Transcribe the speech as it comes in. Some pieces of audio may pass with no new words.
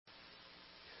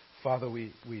Father,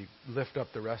 we lift up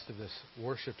the rest of this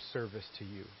worship service to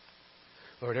you.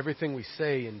 Lord, everything we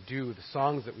say and do, the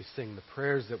songs that we sing, the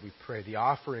prayers that we pray, the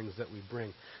offerings that we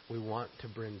bring, we want to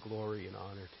bring glory and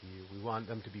honor to you. We want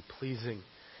them to be pleasing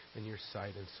in your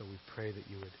sight, and so we pray that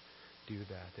you would do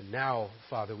that. And now,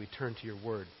 Father, we turn to your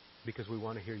word because we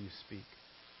want to hear you speak.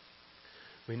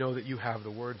 We know that you have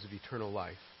the words of eternal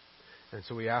life. And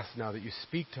so we ask now that you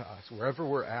speak to us wherever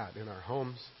we're at, in our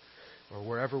homes or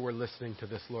wherever we're listening to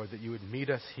this, Lord, that you would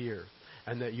meet us here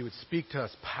and that you would speak to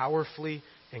us powerfully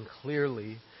and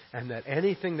clearly, and that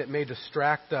anything that may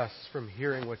distract us from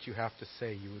hearing what you have to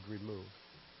say, you would remove.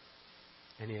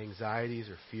 Any anxieties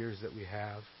or fears that we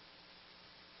have,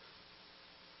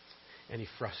 any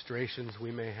frustrations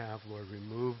we may have, Lord,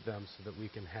 remove them so that we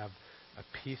can have a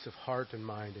peace of heart and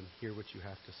mind and hear what you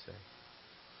have to say.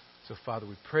 So, Father,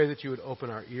 we pray that you would open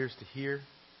our ears to hear,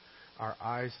 our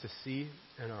eyes to see,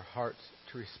 and our hearts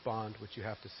to respond what you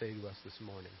have to say to us this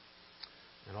morning.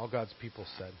 And all God's people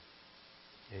said,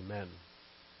 amen.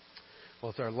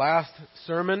 Well, it's our last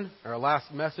sermon, our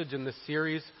last message in this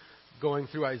series, going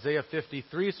through Isaiah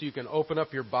 53. So you can open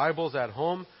up your Bibles at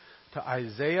home to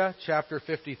Isaiah chapter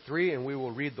 53, and we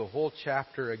will read the whole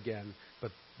chapter again.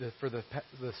 But for the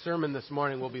sermon this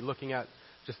morning, we'll be looking at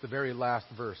just the very last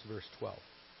verse, verse 12.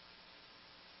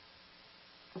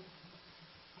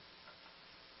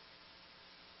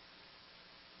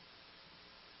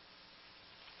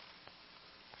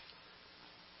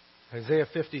 Isaiah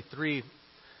 53,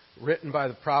 written by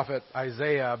the prophet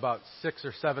Isaiah about 600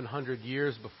 or 700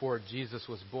 years before Jesus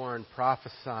was born,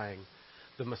 prophesying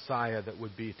the Messiah that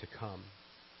would be to come.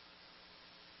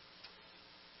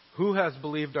 Who has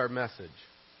believed our message?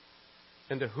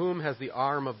 And to whom has the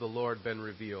arm of the Lord been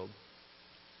revealed?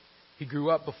 He grew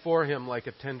up before him like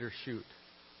a tender shoot,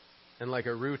 and like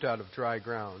a root out of dry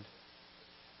ground.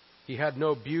 He had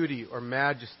no beauty or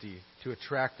majesty to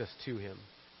attract us to him.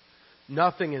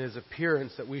 Nothing in his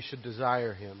appearance that we should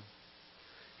desire him.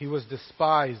 He was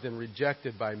despised and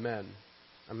rejected by men,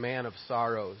 a man of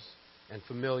sorrows and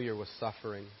familiar with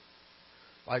suffering.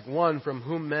 Like one from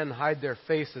whom men hide their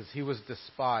faces, he was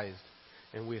despised,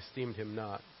 and we esteemed him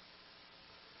not.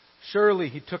 Surely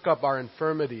he took up our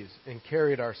infirmities and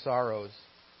carried our sorrows.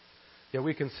 Yet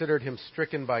we considered him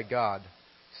stricken by God,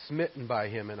 smitten by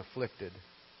him and afflicted.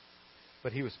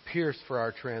 But he was pierced for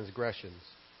our transgressions.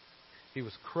 He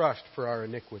was crushed for our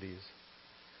iniquities.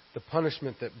 The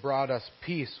punishment that brought us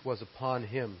peace was upon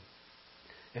him,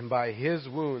 and by his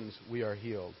wounds we are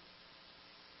healed.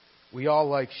 We all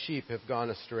like sheep have gone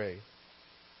astray.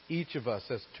 Each of us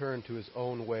has turned to his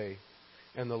own way,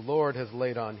 and the Lord has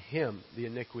laid on him the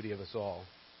iniquity of us all.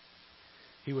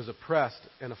 He was oppressed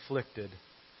and afflicted,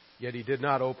 yet he did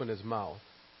not open his mouth.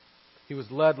 He was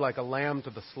led like a lamb to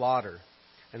the slaughter,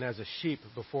 and as a sheep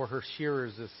before her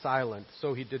shearers is silent,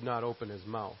 so he did not open his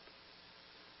mouth.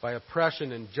 By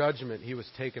oppression and judgment he was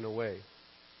taken away.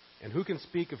 And who can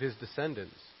speak of his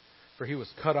descendants? For he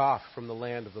was cut off from the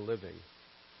land of the living.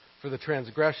 For the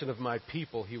transgression of my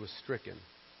people he was stricken.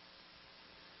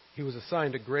 He was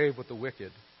assigned a grave with the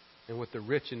wicked, and with the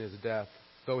rich in his death,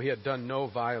 though he had done no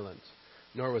violence,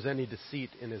 nor was any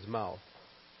deceit in his mouth.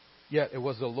 Yet it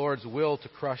was the Lord's will to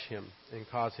crush him and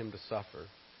cause him to suffer.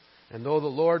 And though the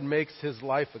Lord makes his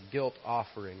life a guilt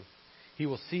offering, he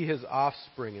will see his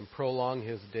offspring and prolong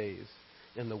his days,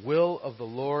 and the will of the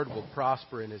Lord will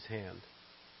prosper in his hand.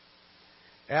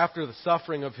 After the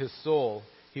suffering of his soul,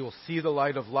 he will see the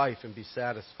light of life and be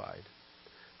satisfied.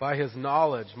 By his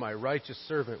knowledge, my righteous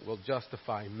servant will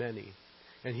justify many,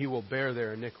 and he will bear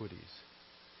their iniquities.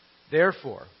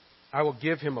 Therefore, I will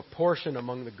give him a portion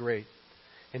among the great,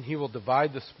 and he will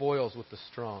divide the spoils with the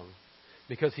strong.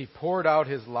 Because he poured out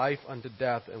his life unto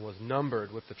death and was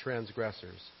numbered with the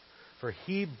transgressors. For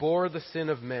he bore the sin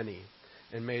of many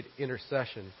and made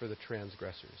intercession for the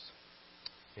transgressors.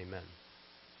 Amen.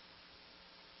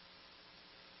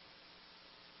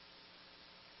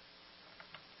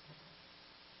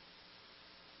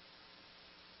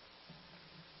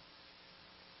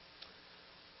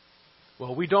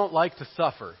 Well, we don't like to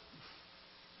suffer.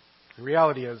 The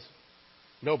reality is,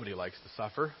 nobody likes to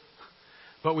suffer.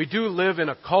 But we do live in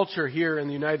a culture here in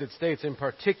the United States in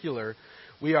particular.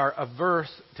 We are averse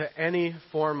to any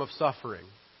form of suffering.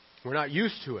 We're not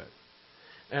used to it.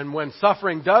 And when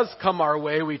suffering does come our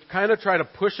way, we kind of try to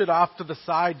push it off to the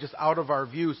side, just out of our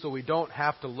view, so we don't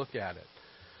have to look at it.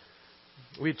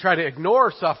 We try to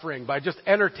ignore suffering by just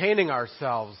entertaining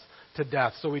ourselves to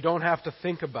death, so we don't have to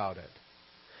think about it.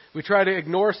 We try to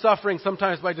ignore suffering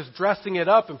sometimes by just dressing it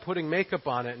up and putting makeup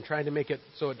on it and trying to make it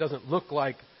so it doesn't look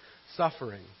like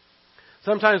suffering.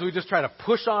 Sometimes we just try to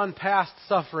push on past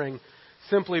suffering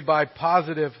simply by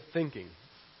positive thinking.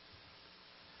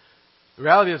 The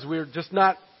reality is we're just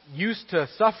not used to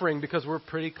suffering because we're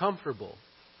pretty comfortable.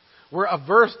 We're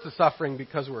averse to suffering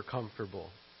because we're comfortable.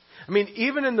 I mean,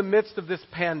 even in the midst of this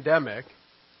pandemic,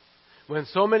 when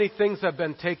so many things have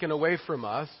been taken away from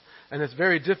us, and it's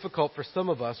very difficult for some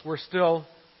of us, we're still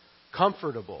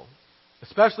comfortable,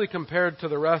 especially compared to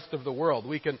the rest of the world.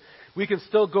 We can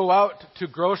still go out to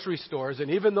grocery stores,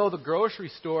 and even though the grocery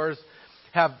stores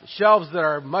have shelves that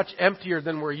are much emptier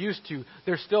than we're used to,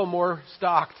 they're still more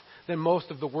stocked than most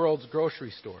of the world's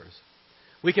grocery stores.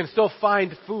 We can still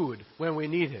find food when we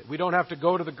need it. We don't have to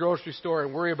go to the grocery store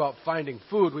and worry about finding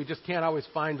food. We just can't always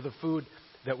find the food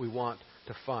that we want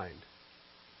to find.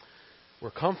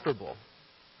 We're comfortable,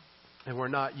 and we're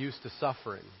not used to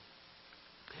suffering.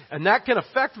 And that can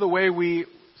affect the way we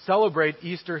celebrate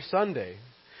Easter Sunday.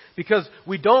 Because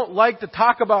we don't like to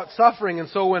talk about suffering, and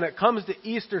so when it comes to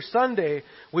Easter Sunday,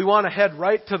 we want to head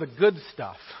right to the good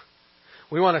stuff.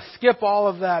 We want to skip all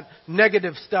of that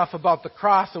negative stuff about the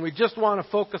cross, and we just want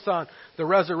to focus on the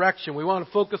resurrection. We want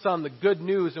to focus on the good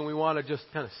news, and we want to just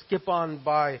kind of skip on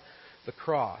by the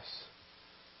cross.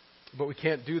 But we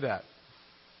can't do that.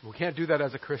 We can't do that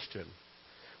as a Christian.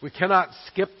 We cannot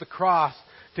skip the cross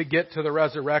to get to the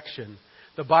resurrection.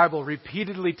 The Bible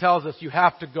repeatedly tells us you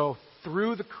have to go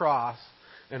through the cross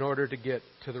in order to get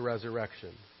to the resurrection.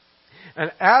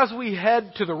 And as we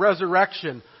head to the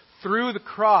resurrection through the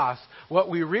cross, what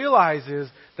we realize is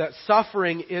that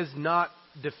suffering is not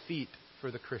defeat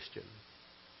for the Christian.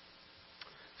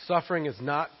 Suffering is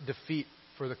not defeat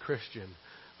for the Christian.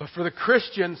 But for the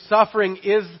Christian, suffering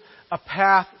is a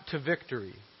path to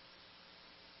victory.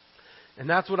 And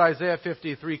that's what Isaiah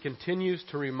 53 continues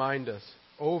to remind us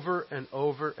over and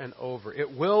over and over.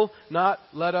 It will not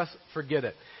let us forget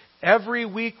it. Every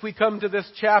week we come to this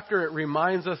chapter, it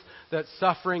reminds us that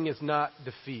suffering is not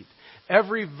defeat.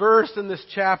 Every verse in this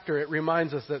chapter, it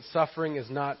reminds us that suffering is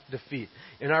not defeat.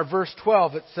 In our verse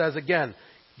 12, it says again,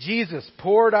 Jesus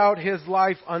poured out His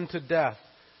life unto death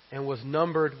and was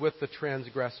numbered with the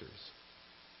transgressors.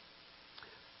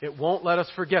 It won't let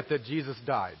us forget that Jesus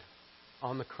died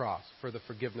on the cross for the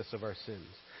forgiveness of our sins.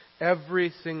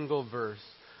 Every single verse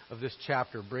of this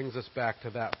chapter brings us back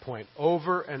to that point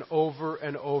over and over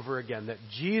and over again, that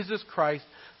Jesus Christ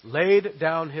laid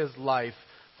down His life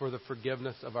for the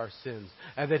forgiveness of our sins,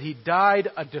 and that He died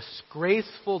a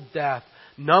disgraceful death,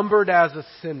 numbered as a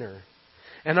sinner.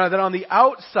 And that on the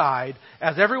outside,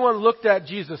 as everyone looked at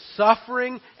Jesus'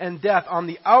 suffering and death, on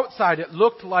the outside it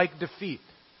looked like defeat.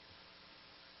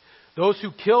 Those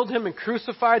who killed Him and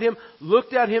crucified Him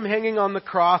looked at Him hanging on the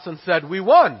cross and said, "We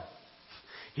won.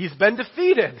 He's been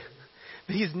defeated.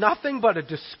 He's nothing but a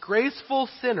disgraceful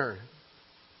sinner."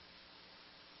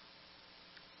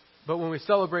 But when we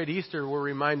celebrate Easter, we're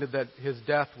reminded that His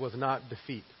death was not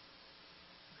defeat.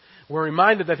 We're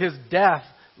reminded that His death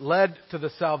led to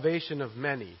the salvation of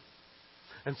many.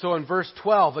 And so in verse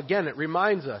 12, again, it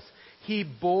reminds us, He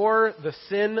bore the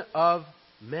sin of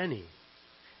many.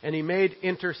 And He made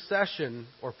intercession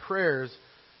or prayers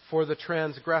for the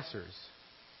transgressors.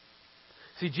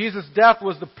 See, Jesus' death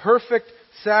was the perfect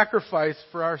sacrifice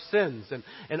for our sins.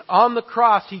 And on the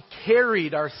cross, He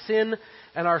carried our sin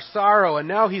and our sorrow. And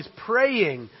now He's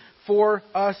praying for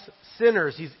us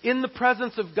sinners. He's in the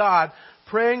presence of God,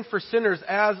 praying for sinners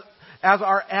as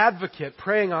our advocate,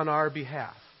 praying on our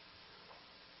behalf.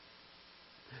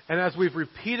 And as we've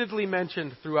repeatedly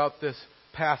mentioned throughout this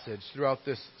passage, throughout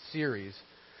this series,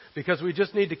 because we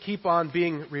just need to keep on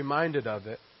being reminded of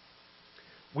it,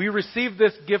 we receive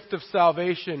this gift of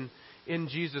salvation in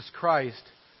Jesus Christ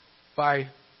by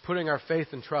putting our faith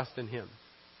and trust in Him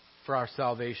for our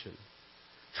salvation.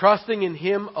 Trusting in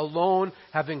Him alone,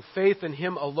 having faith in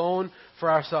Him alone for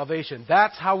our salvation.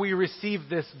 That's how we receive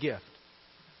this gift.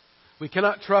 We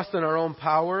cannot trust in our own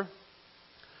power,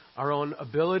 our own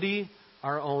ability,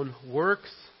 our own works,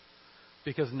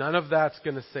 because none of that's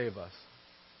going to save us.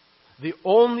 The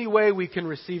only way we can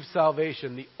receive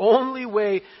salvation, the only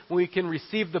way we can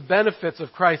receive the benefits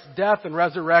of Christ's death and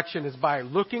resurrection is by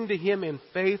looking to Him in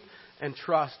faith and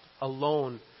trust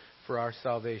alone for our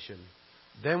salvation.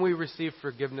 Then we receive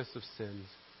forgiveness of sins,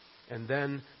 and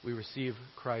then we receive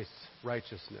Christ's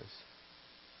righteousness.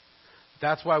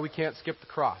 That's why we can't skip the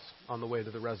cross on the way to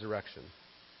the resurrection.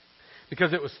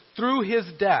 Because it was through His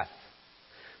death,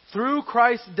 through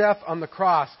Christ's death on the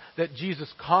cross, that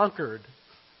Jesus conquered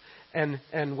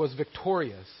and was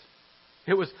victorious.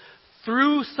 It was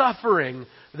through suffering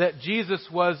that Jesus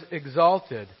was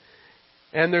exalted.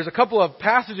 And there's a couple of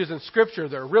passages in Scripture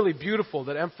that are really beautiful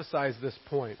that emphasize this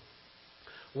point.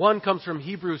 One comes from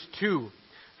Hebrews 2,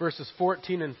 verses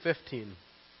 14 and 15.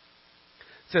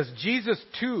 It says, Jesus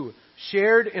too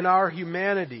shared in our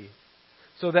humanity,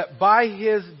 so that by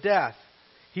his death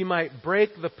he might break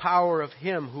the power of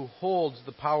him who holds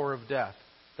the power of death,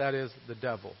 that is, the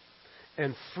devil,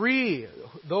 and free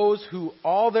those who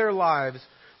all their lives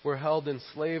were held in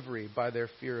slavery by their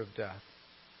fear of death.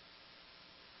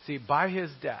 See, by his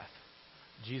death,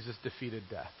 Jesus defeated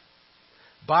death.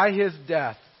 By his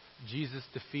death, Jesus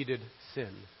defeated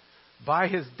sin. By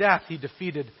his death, he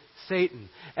defeated Satan.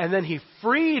 And then he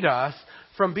freed us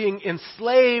from being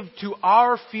enslaved to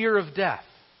our fear of death.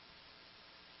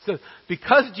 So,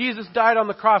 because Jesus died on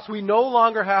the cross, we no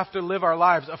longer have to live our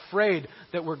lives afraid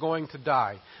that we're going to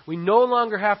die. We no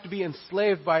longer have to be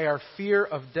enslaved by our fear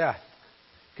of death,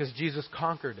 because Jesus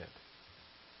conquered it.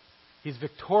 He's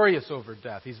victorious over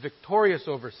death. He's victorious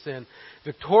over sin,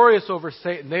 victorious over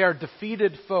Satan. They are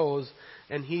defeated foes,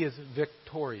 and he is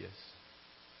victorious.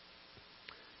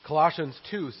 Colossians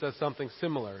 2 says something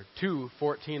similar,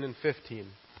 2:14 and 15. It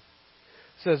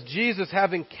says, Jesus,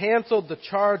 having canceled the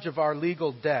charge of our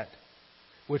legal debt,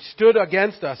 which stood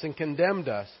against us and condemned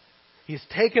us, he's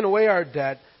taken away our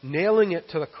debt, nailing it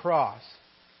to the cross.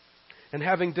 And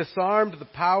having disarmed the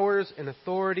powers and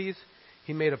authorities,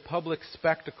 he made a public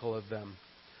spectacle of them,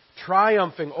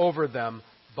 triumphing over them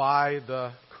by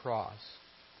the cross.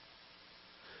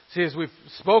 See, as we've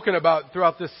spoken about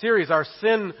throughout this series, our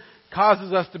sin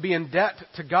causes us to be in debt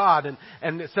to God.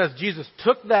 And it says Jesus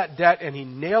took that debt and he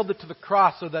nailed it to the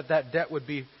cross so that that debt would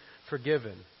be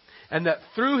forgiven. And that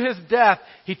through his death,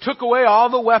 he took away all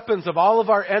the weapons of all of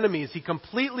our enemies. He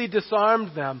completely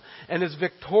disarmed them and is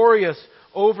victorious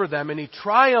over them. And he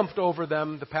triumphed over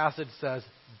them, the passage says,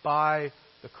 by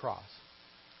the cross.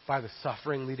 By the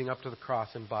suffering leading up to the cross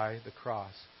and by the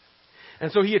cross.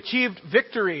 And so he achieved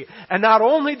victory. And not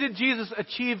only did Jesus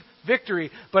achieve victory,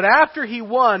 but after he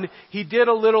won, he did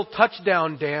a little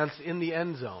touchdown dance in the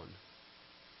end zone.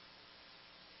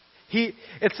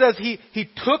 It says he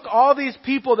took all these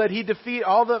people that he defeated,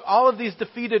 all of these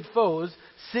defeated foes,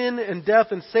 sin and death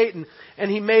and Satan, and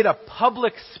he made a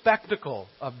public spectacle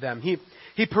of them.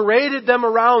 He paraded them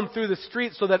around through the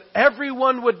streets so that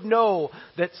everyone would know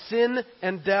that sin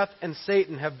and death and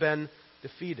Satan have been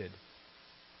defeated.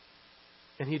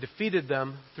 And he defeated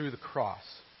them through the cross.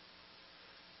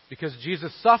 Because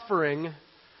Jesus' suffering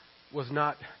was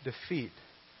not defeat,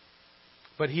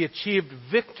 but he achieved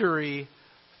victory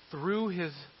through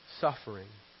his suffering.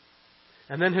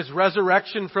 And then his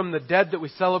resurrection from the dead that we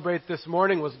celebrate this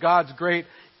morning was God's great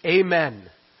amen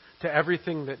to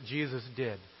everything that Jesus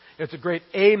did. It's a great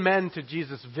amen to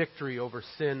Jesus' victory over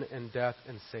sin and death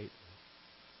and Satan.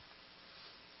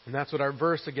 And that's what our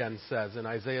verse again says in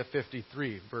Isaiah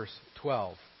 53, verse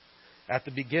 12. At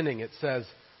the beginning it says,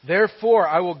 "Therefore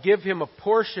I will give him a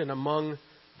portion among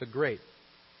the great,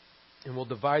 and will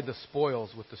divide the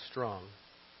spoils with the strong."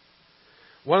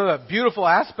 One of the beautiful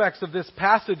aspects of this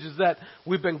passage is that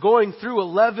we've been going through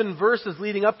 11 verses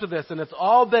leading up to this, and it's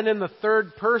all been in the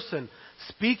third person,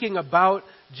 speaking about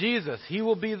Jesus. He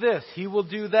will be this, he will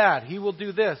do that, he will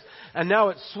do this. And now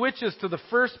it switches to the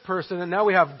first person, and now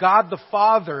we have God the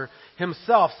Father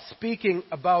himself speaking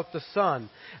about the Son.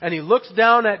 And he looks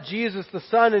down at Jesus the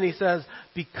Son and he says,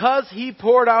 because he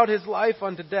poured out his life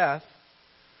unto death,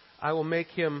 I will make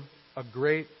him a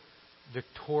great,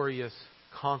 victorious,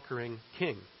 conquering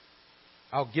king.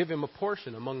 I'll give him a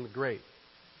portion among the great.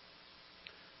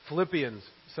 Philippians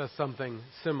says something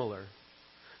similar.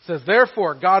 It says,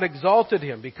 therefore God exalted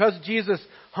him, because Jesus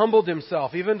humbled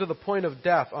himself even to the point of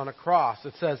death on a cross.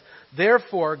 It says,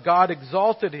 therefore God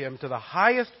exalted him to the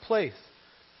highest place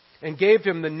and gave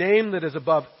him the name that is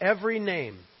above every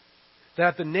name, that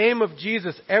at the name of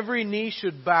Jesus every knee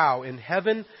should bow in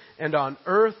heaven and on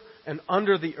earth and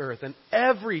under the earth, and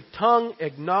every tongue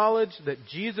acknowledge that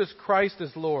Jesus Christ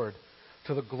is Lord,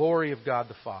 to the glory of God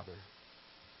the Father.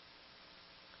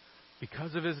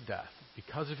 Because of his death,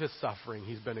 because of his suffering,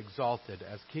 he's been exalted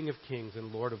as King of Kings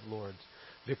and Lord of Lords,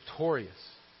 victorious.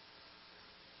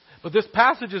 But this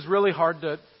passage is really hard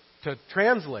to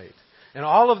translate. And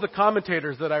all of the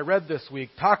commentators that I read this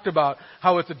week talked about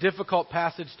how it's a difficult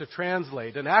passage to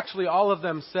translate. And actually all of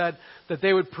them said that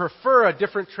they would prefer a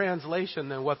different translation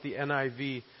than what the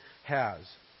NIV has.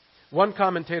 One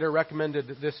commentator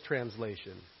recommended this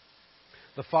translation.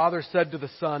 The Father said to the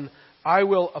Son, I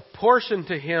will apportion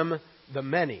to him the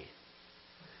many,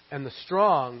 and the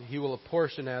strong he will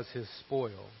apportion as his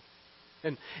spoil.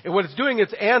 And what it's doing,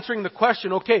 it's answering the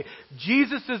question, okay,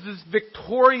 Jesus is this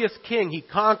victorious king. He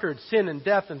conquered sin and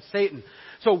death and Satan.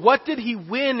 So what did he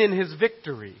win in his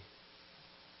victory?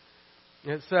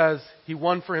 And it says he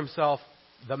won for himself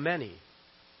the many.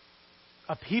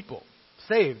 A people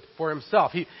saved for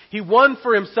himself. He won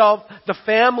for himself the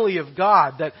family of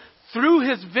God, that through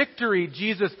his victory,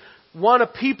 Jesus won a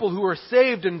people who were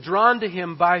saved and drawn to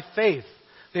him by faith.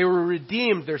 They were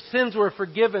redeemed, their sins were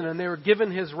forgiven, and they were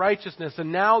given his righteousness.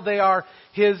 And now they are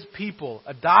his people,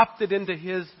 adopted into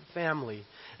his family.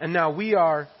 And now we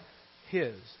are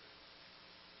his.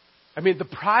 I mean, the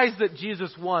prize that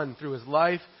Jesus won through his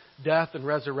life, death, and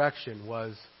resurrection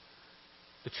was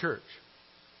the church.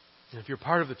 And if you're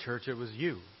part of the church, it was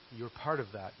you. You're part of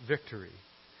that victory.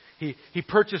 He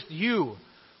purchased you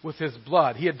with his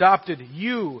blood. He adopted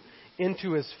you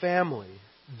into his family.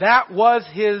 That was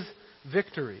his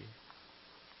victory.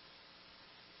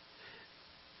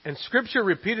 And Scripture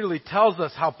repeatedly tells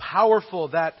us how powerful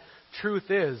that truth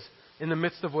is in the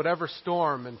midst of whatever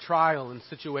storm and trial and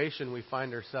situation we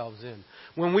find ourselves in.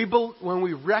 When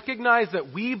we recognize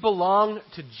that we belong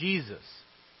to Jesus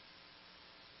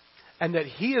and that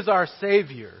he is our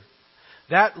Savior,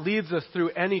 that leads us through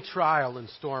any trial and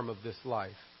storm of this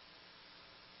life.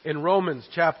 In Romans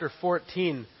chapter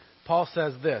 14, Paul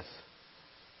says this: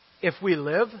 if we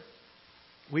live,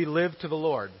 we live to the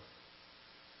Lord.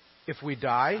 If we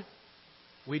die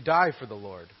for the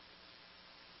Lord.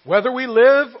 Whether we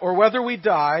live or whether we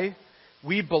die,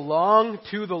 we belong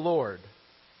to the Lord.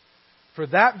 For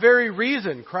that very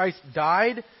reason, Christ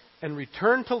died and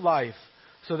returned to life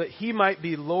so that he might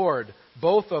be Lord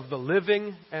both of the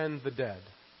living and the dead.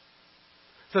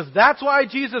 It says that's why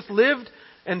Jesus lived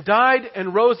and died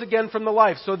and rose again from the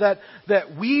life, so that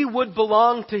we would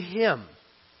belong to him.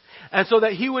 And so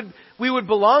that we would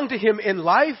belong to him in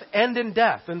life and in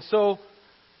death. And so,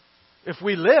 if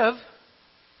we live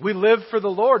for the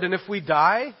Lord. And if we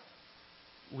die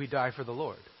for the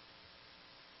Lord.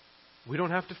 We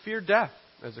don't have to fear death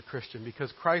as a Christian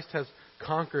because Christ has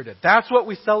conquered it. That's what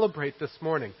we celebrate this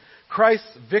morning.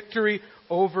 Christ's victory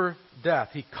over death.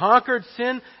 He conquered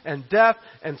sin and death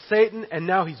and Satan, and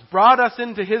now he's brought us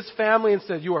into his family and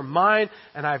said, you are mine,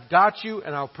 and I've got you,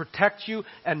 and I'll protect you,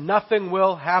 and nothing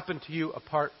will happen to you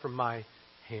apart from my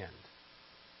hand.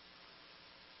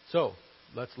 So,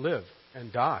 let's live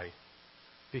and die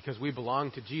because we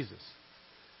belong to Jesus,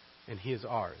 and he is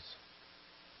ours.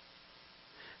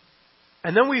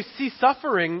 And then we see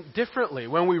suffering differently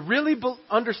when we really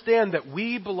understand that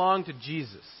we belong to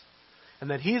Jesus and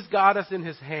that he's got us in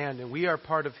his hand and we are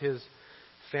part of his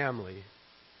family.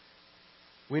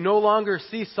 We no longer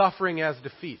see suffering as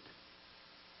defeat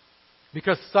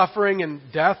because suffering and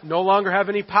death no longer have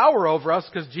any power over us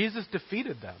because Jesus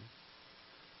defeated them.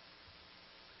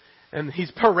 And he's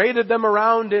paraded them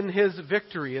around in his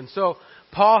victory. And so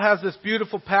Paul has this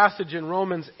beautiful passage in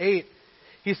Romans 8.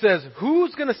 He says,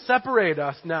 who's going to separate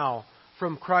us now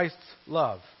from Christ's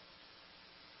love?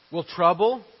 Will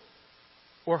trouble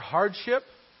or hardship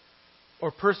or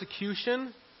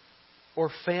persecution or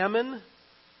famine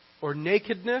or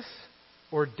nakedness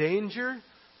or danger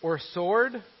or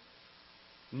sword?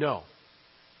 No.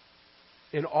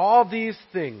 In all these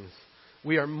things,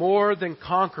 we are more than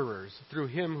conquerors through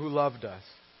him who loved us.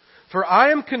 For I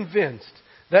am convinced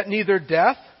that neither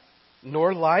death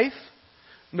nor life,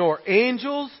 nor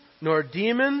angels, nor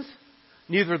demons,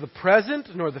 neither the present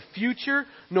nor the future,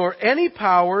 nor any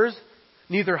powers,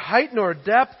 neither height nor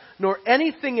depth, nor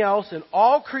anything else in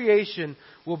all creation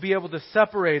will be able to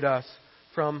separate us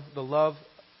from the love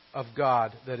of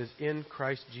God that is in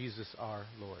Christ Jesus our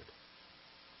Lord.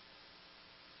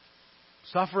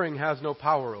 Suffering has no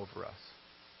power over us.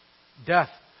 Death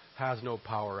has no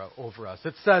power over us.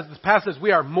 It says, this passage,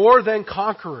 we are more than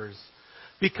conquerors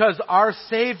because our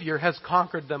Savior has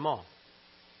conquered them all.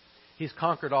 He's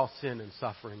conquered all sin and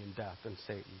suffering and death and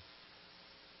Satan.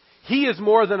 He is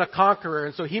more than a conqueror,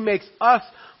 and so he makes us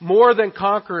more than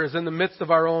conquerors in the midst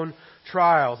of our own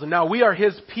trials. And now we are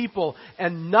his people,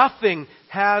 and nothing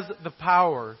has the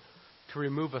power to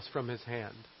remove us from his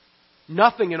hand.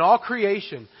 Nothing in all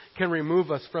creation can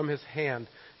remove us from his hand,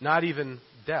 not even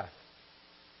death.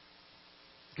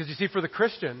 Because you see, for the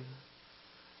Christian,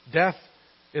 death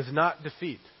is not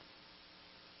defeat.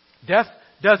 Death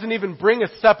doesn't even bring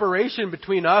a separation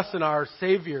between us and our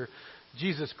Savior,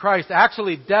 Jesus Christ.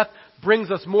 Actually, death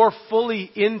brings us more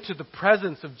fully into the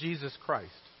presence of Jesus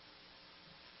Christ.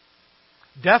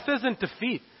 Death isn't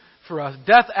defeat for us.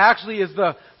 Death actually is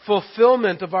the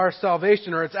fulfillment of our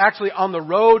salvation, or it's actually on the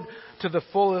road to the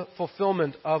full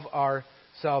fulfillment of our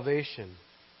salvation.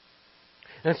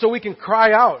 And so we can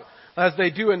cry out, as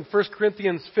they do in 1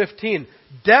 Corinthians 15,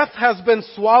 death has been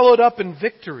swallowed up in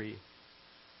victory.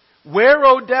 Where,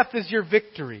 O death, is your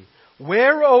victory?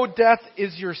 Where, O death,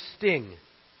 is your sting?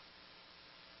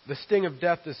 The sting of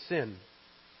death is sin.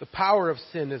 The power of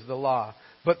sin is the law.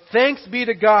 But thanks be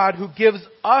to God who gives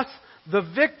us the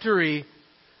victory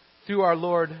through our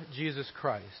Lord Jesus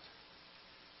Christ.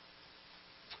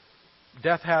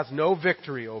 Death has no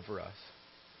victory over us.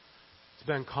 It's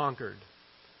been conquered.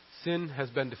 Sin has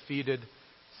been defeated.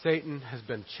 Satan has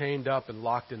been chained up and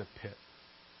locked in a pit.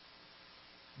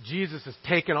 Jesus has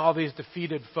taken all these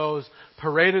defeated foes,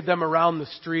 paraded them around the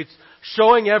streets,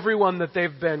 showing everyone that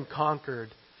they've been conquered.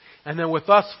 And then with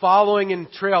us following in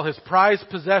trail, His prized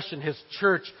possession, His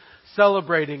church,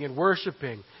 celebrating and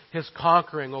worshiping His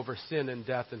conquering over sin and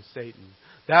death and Satan.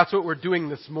 That's what we're doing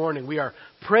this morning. We are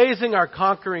praising our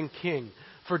conquering King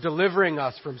for delivering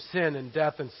us from sin and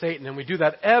death and Satan. And we do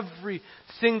that every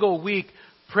single week,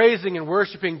 praising and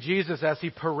worshiping Jesus as He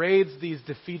parades these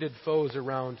defeated foes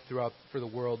around throughout for the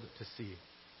world to see.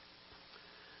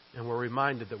 And we're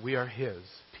reminded that we are His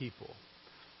people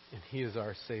and He is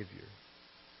our Savior.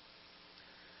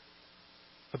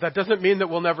 But that doesn't mean that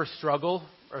we'll never struggle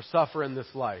or suffer in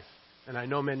this life. And I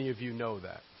know many of you know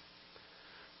that.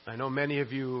 I know many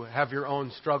of you have your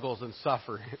own struggles and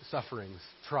sufferings,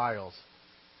 trials.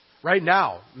 Right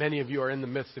now, many of you are in the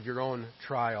midst of your own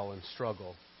trial and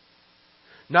struggle.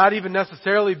 Not even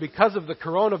necessarily because of the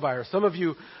coronavirus. Some of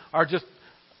you are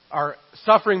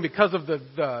suffering because of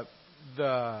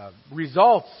the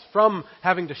results from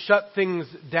having to shut things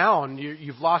down.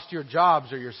 You've lost your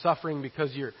jobs, or you're suffering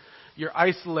because you're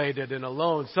isolated and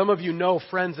alone. Some of you know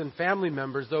friends and family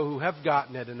members, though, who have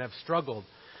gotten it and have struggled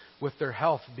with their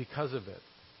health because of it.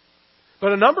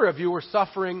 But a number of you were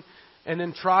suffering and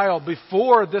in trial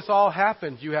before this all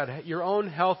happened. You had your own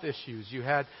health issues. You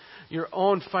had your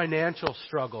own financial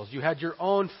struggles. You had your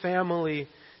own family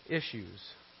issues.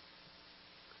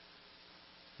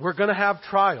 We're going to have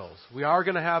trials. We are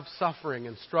going to have suffering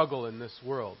and struggle in this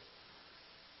world.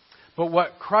 But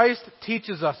what Christ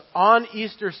teaches us on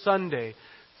Easter Sunday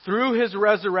through His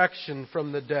resurrection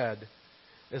from the dead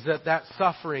is that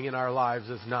suffering in our lives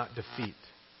is not defeat.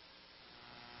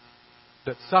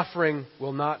 That suffering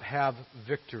will not have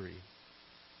victory.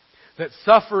 That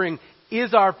suffering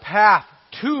is our path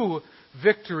to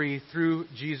victory through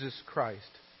Jesus Christ.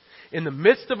 In the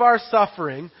midst of our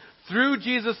suffering, through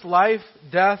Jesus' life,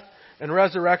 death, and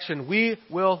resurrection, we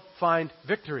will find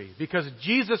victory. Because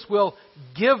Jesus will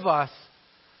give us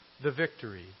the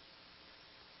victory.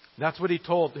 That's what He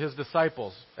told His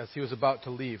disciples as He was about to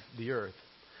leave the earth.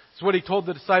 It's what He told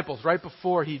the disciples right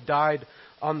before He died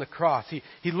on the cross.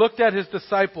 He looked at His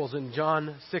disciples in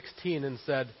John 16 and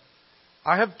said,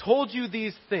 I have told you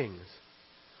these things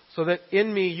so that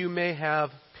in me you may have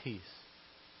peace.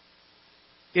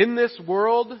 In this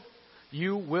world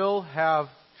you will have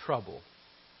trouble.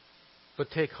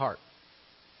 But take heart.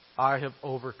 I have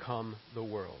overcome the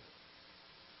world.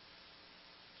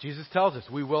 Jesus tells us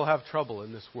we will have trouble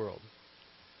in this world.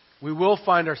 We will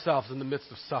find ourselves in the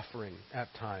midst of suffering at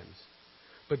times.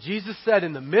 But Jesus said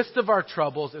in the midst of our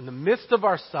troubles, in the midst of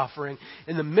our suffering,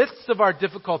 in the midst of our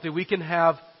difficulty, we can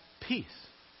have peace.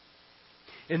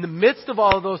 In the midst of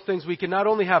all of those things, we can not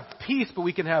only have peace, but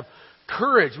we can have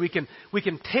courage. We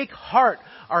can take heart.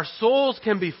 Our souls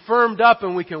can be firmed up,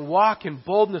 and we can walk in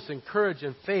boldness and courage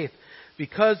and faith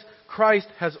because Christ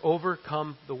has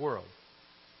overcome the world.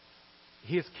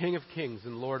 He is King of kings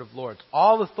and Lord of lords.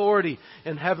 All authority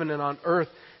in heaven and on earth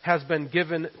has been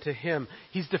given to Him.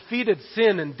 He's defeated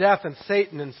sin and death and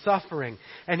Satan and suffering.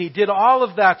 And He did all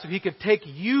of that so He could take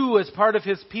you as part of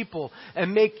His people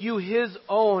and make you His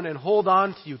own and hold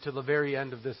on to you to the very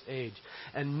end of this age.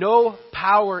 And no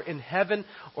power in heaven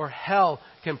or hell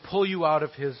can pull you out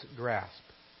of His grasp.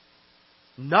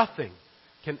 Nothing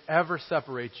can ever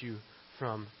separate you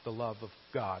from the love of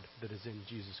God that is in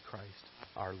Jesus Christ,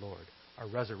 our Lord, our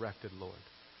resurrected Lord.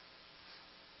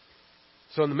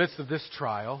 So in the midst of this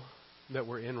trial that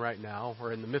we're in right now,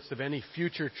 or in the midst of any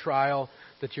future trial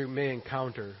that you may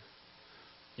encounter,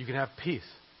 you can have peace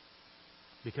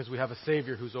because we have a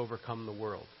Savior who's overcome the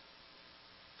world.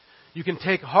 You can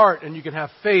take heart and you can have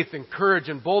faith and courage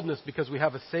and boldness because we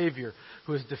have a Savior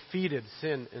who has defeated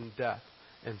sin and death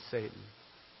and Satan.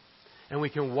 And we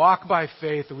can walk by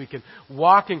faith and we can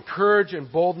walk in courage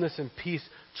and boldness and peace,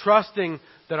 trusting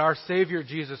that our Savior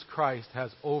Jesus Christ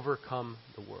has overcome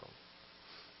the world.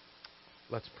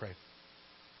 Let's pray.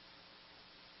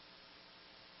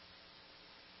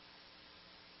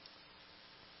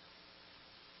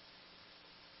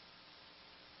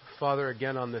 Father,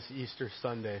 again on this Easter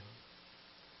Sunday,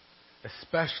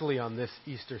 especially on this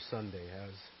Easter Sunday,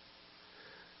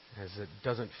 as it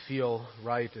doesn't feel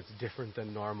right, it's different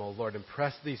than normal, Lord,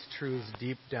 impress these truths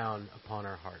deep down upon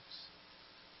our hearts.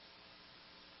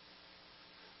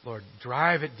 Lord,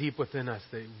 drive it deep within us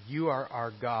that You are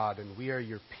our God and we are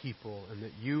Your people and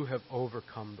that You have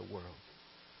overcome the world.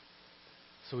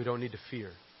 So we don't need to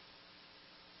fear.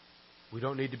 We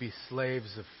don't need to be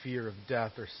slaves of fear of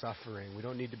death or suffering. We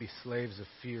don't need to be slaves of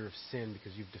fear of sin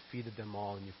because you've defeated them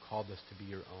all and you've called us to be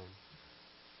your own.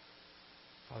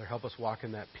 Father, help us walk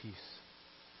in that peace.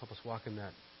 Help us walk in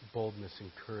that boldness and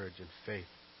courage and faith.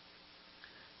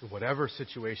 In whatever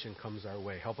situation comes our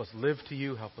way, help us live to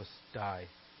you. Help us die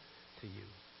to you.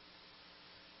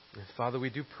 And Father, we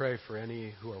do pray for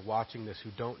any who are watching this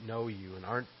who don't know you and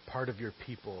aren't part of your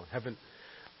people and haven't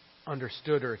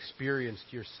understood or experienced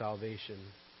your salvation.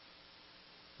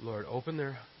 Lord, open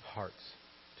their hearts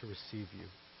to receive you.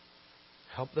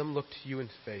 Help them look to you in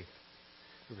faith,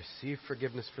 receive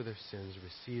forgiveness for their sins,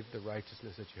 receive the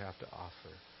righteousness that you have to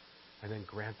offer, and then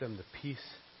grant them the peace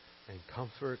and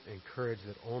comfort and courage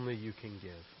that only you can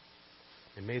give.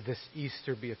 And may this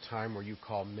Easter be a time where you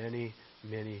call many,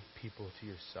 many people to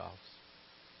yourself.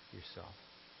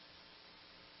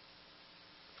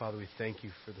 Father, we thank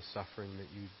you for the suffering that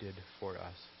you did for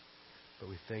us. But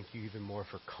we thank you even more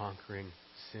for conquering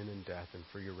sin and death and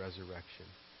for your resurrection.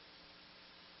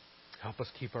 Help us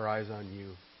keep our eyes on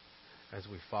you as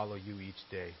we follow you each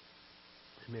day.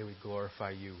 And may we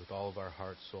glorify you with all of our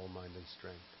heart, soul, mind, and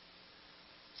strength.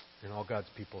 And all God's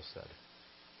people said,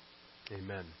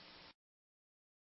 Amen.